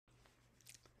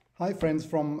Hi friends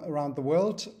from around the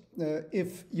world.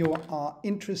 If you are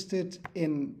interested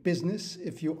in business,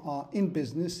 if you are in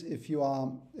business, if you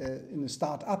are in a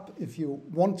startup, if you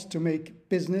want to make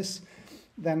business,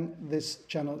 then this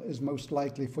channel is most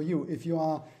likely for you. If you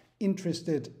are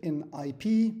interested in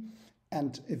IP,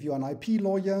 and if you are an IP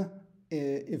lawyer,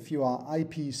 if you are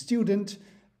IP student,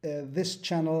 this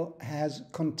channel has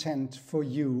content for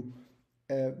you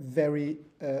very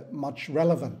much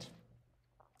relevant.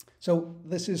 So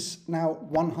this is now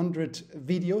 100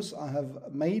 videos I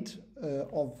have made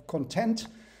of content,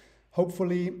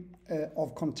 hopefully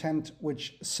of content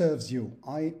which serves you.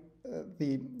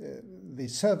 The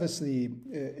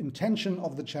intention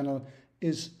of the channel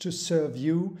is to serve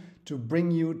you, to bring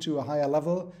you to a higher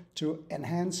level, to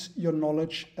enhance your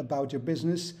knowledge about your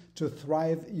business, to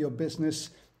thrive your business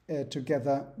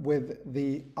together with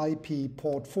the IP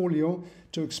portfolio,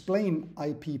 to explain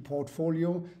IP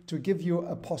portfolio, to give you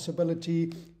a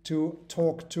possibility to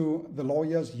talk to the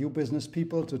lawyers, you business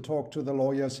people, to talk to the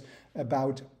lawyers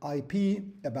about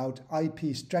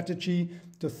IP strategy,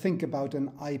 to think about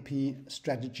an IP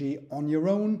strategy on your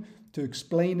own, to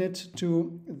explain it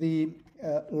to the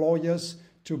lawyers,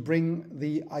 to bring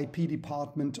the IP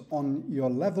department on your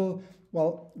level.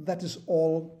 Well, that is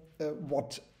all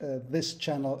what this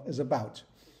channel is about.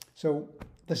 So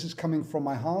this is coming from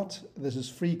my heart. This is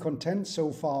free content,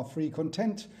 so far free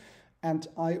content, and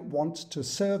I want to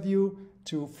serve you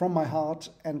from my heart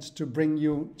and to bring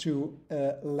you to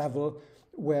a level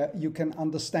where you can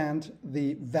understand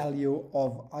the value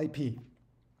of IP.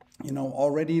 You know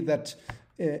already that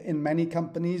in many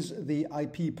companies the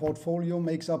IP portfolio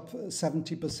makes up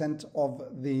 70% of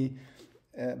the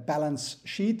balance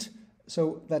sheet.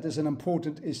 So that is an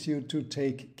important issue to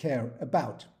take care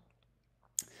about.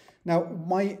 Now,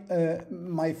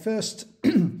 my first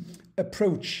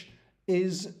approach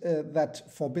is that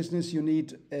for business you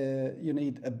need a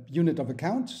unit of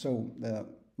account, so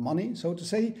money, so to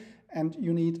say, and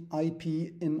you need IP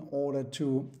in order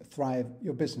to thrive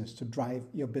your business, to drive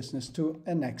your business to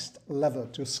a next level,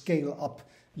 to scale up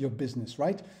your business,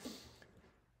 right?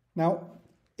 Now,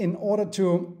 in order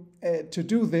to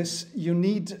do this, you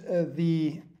need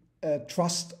the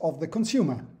trust of the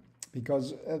consumer,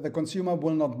 because the consumer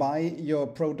will not buy your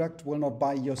product, will not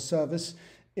buy your service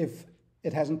if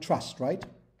it hasn't trust, right?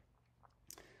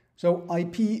 So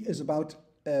IP is about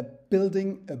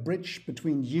building a bridge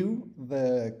between you,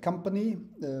 the company,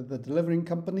 the delivering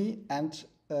company, and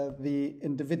the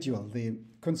individual, the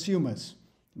consumers,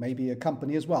 maybe a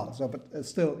company as well. So, but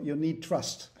still, you need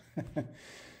trust.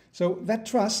 So that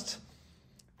trust,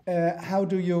 how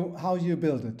do you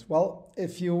build it? Well,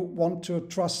 if you want to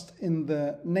trust in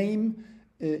the name,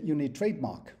 you need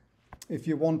trademark. If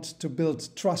you want to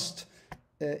build trust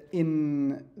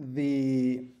in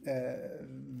the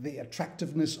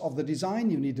attractiveness of the design,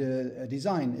 you need a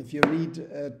design. If you need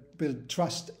build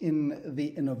trust in the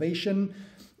innovation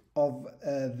of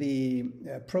the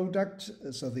product,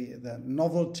 so the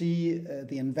novelty,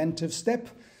 the inventive step,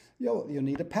 you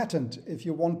need a patent. If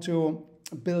you want to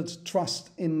build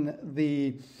trust in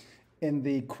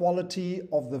the quality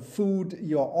of the food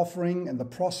you're offering and the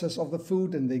process of the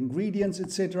food and the ingredients,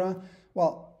 etc.,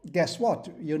 well, guess what?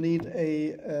 You need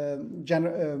a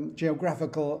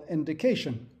geographical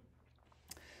indication.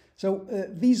 So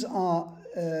these are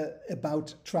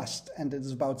about trust, and it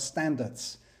is about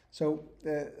standards. So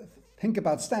think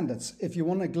about standards. If you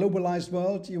want a globalized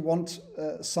world, you want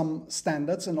some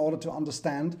standards in order to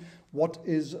understand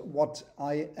what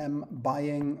I am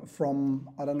buying from,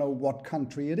 I don't know what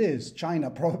country it is. China,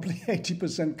 probably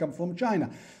 80% come from China.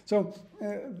 So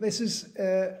this is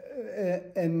a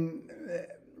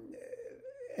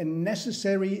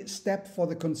necessary step for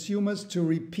the consumers to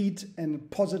repeat a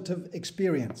positive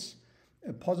experience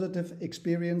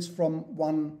from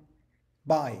one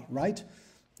buy, right?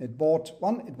 It bought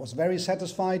one, it was very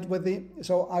satisfied with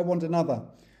so I want another.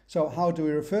 So how do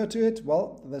we refer to it?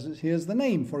 Well, here's the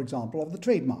name, for example, of the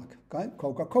trademark, okay?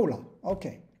 Coca-Cola,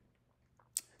 okay.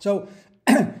 So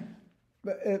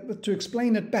to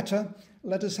explain it better,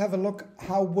 let us have a look,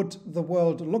 how would the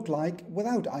world look like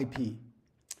without IP?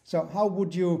 So how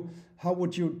would you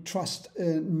trust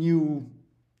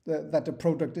that a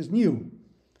product is new?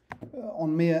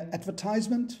 On mere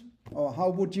advertisement? Or how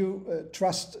would you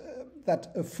trust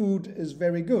that a food is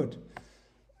very good?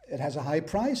 It has a high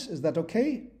price, is that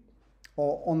okay?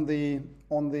 Or on the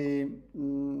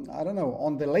I don't know,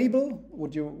 on the label,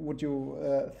 would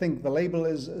you think the label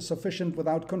is sufficient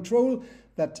without control,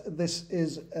 that this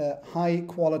is a high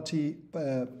quality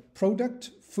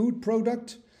product, food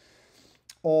product?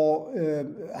 Or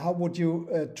how would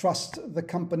you trust the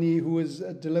company who is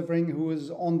delivering, who is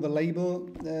on the label,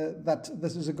 that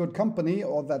this is a good company,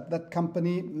 or that that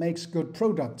company makes good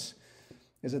products?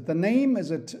 Is it the name?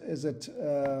 Is it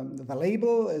the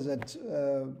label? Is it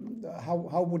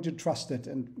how would you trust it?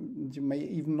 And you may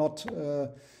even not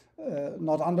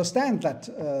understand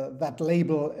that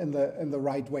label in the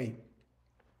right way.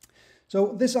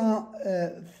 So these are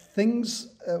things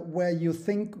where you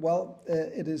think, well,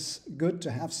 it is good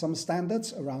to have some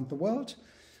standards around the world.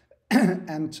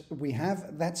 And we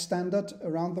have that standard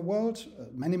around the world,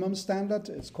 a minimum standard.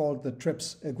 It's called the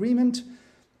TRIPS agreement,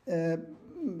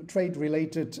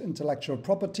 trade-related intellectual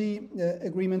property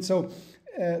agreement. So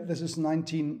this is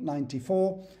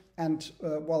 1994. And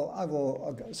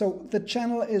so the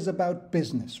channel is about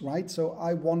business, right? So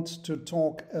I want to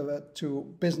talk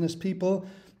to business people,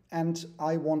 and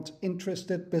I want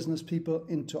interested business people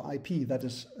into IP. That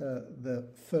is the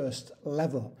first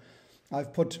level.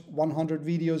 I've put 100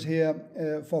 videos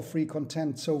here for free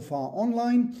content so far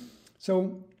online.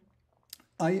 So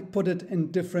I put it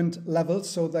in different levels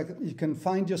so that you can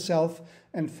find yourself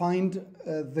and find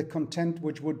the content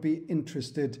which would be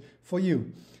interested for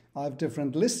you. I have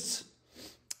different lists,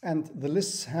 and the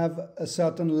lists have a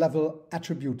certain level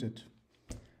attributed.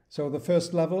 So the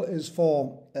first level is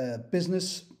for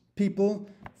business people,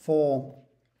 for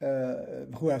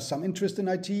who have some interest in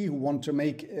IT, who want to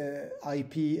make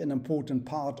IP an important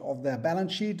part of their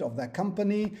balance sheet, of their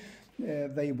company.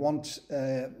 They want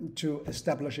to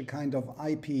establish a kind of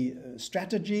IP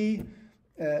strategy.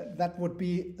 That would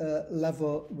be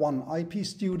level 1. IP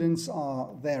students are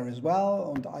there as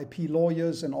well, and IP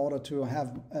lawyers, in order to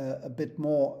have a bit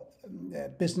more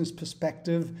business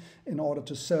perspective, in order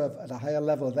to serve at a higher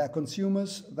level their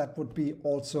consumers. That would be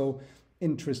also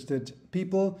interested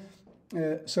people.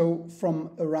 So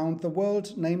from around the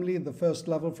world, namely the first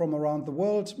level from around the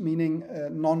world, meaning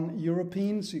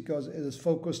non-Europeans, because it is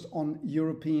focused on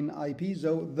European IP.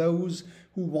 So those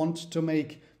who want to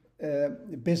make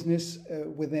business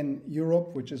within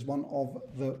Europe, which is one of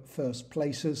the first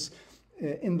places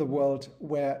in the world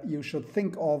where you should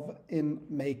think of in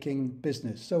making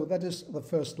business. So that is the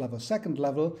first level. Second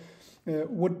level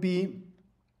would be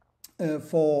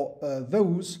for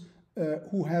those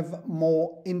who have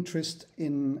more interest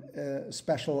in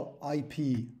special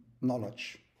IP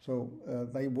knowledge. So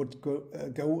they would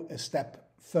go a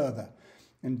step further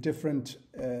in different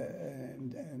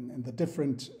in the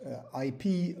different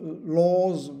IP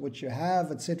laws which you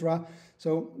have, etc.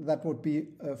 So that would be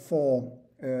for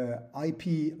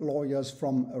IP lawyers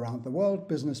from around the world,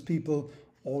 business people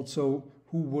also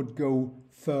who would go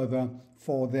further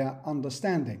for their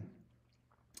understanding.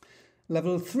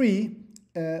 Level 3.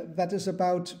 That is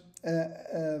about,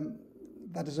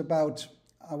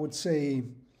 I would say,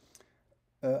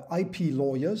 IP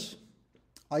lawyers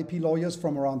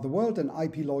from around the world and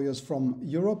IP lawyers from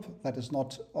Europe. That is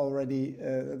not already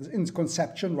in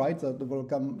conception, right? That will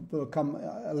come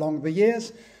along the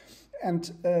years,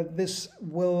 and this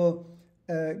will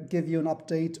give you an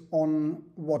update on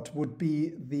what would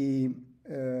be the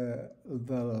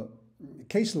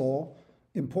case law.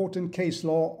 Important case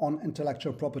law on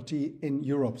intellectual property in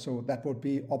Europe. So that would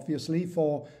be obviously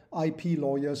for IP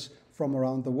lawyers from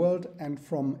around the world and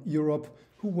from Europe,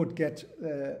 who would get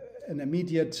an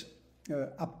immediate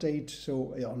update,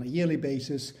 so on a yearly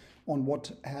basis, on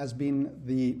what has been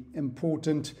the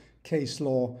important case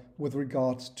law with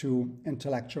regards to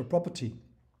intellectual property.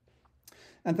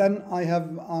 And then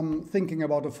I'm thinking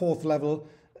about a fourth level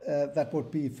that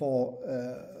would be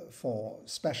for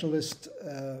specialist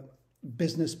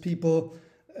business people,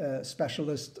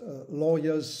 specialist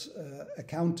lawyers,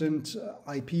 accountant,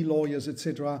 IP lawyers,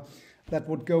 etc. That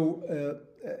would go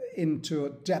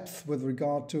into depth with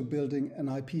regard to building an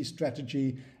IP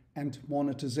strategy and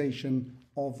monetization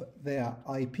of their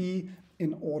IP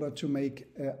in order to make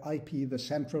IP the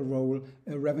central role,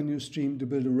 a revenue stream, to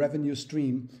build a revenue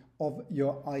stream of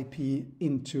your IP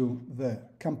into the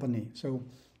company. So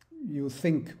you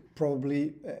think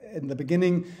probably in the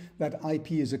beginning that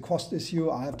IP is a cost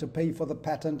issue. I have to pay for the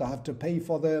patent, I have to pay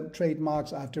for the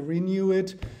trademarks, I have to renew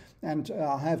it, and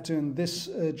I have to in this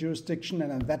jurisdiction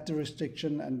and in that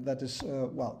jurisdiction, and that is,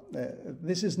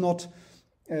 this is not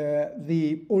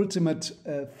the ultimate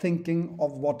thinking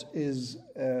of what is,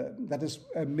 that is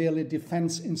a merely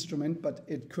defense instrument, but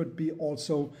it could be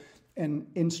also an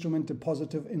instrument, a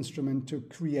positive instrument to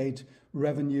create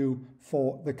revenue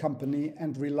for the company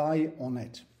and rely on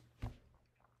it.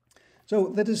 So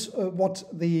that is what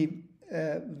the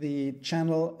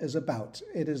channel is about.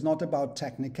 It is not about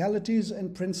technicalities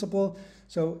in principle.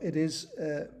 So it is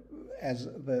as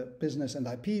the business and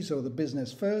IP, so the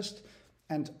business first,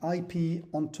 and IP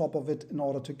on top of it in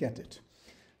order to get it.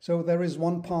 So there is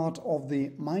one part of the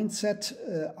mindset.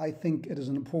 I think it is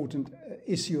an important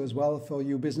issue as well for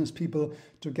you business people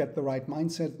to get the right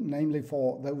mindset, namely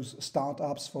for those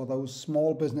startups, for those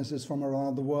small businesses from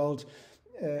around the world,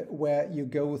 where you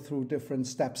go through different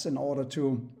steps in order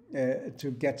to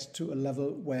get to a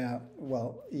level where,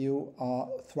 well, you are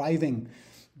thriving.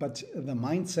 But the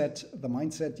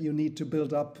mindset you need to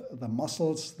build up, the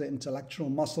muscles, the intellectual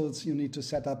muscles you need to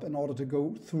set up in order to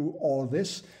go through all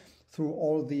this, through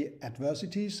all the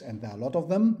adversities, and there are a lot of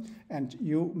them, and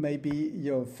you may be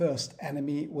your first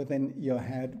enemy within your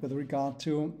head with regard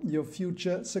to your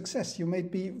future success. You may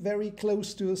be very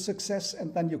close to success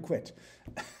and then you quit.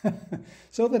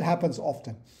 So that happens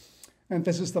often, and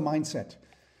this is the mindset.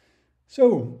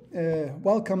 So,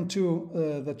 welcome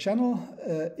to the channel.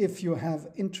 If you have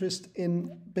interest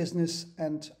in business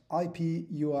and IP,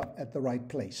 you are at the right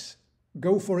place.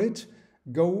 Go for it.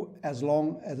 Go as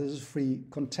long as it is free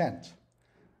content.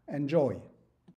 Enjoy.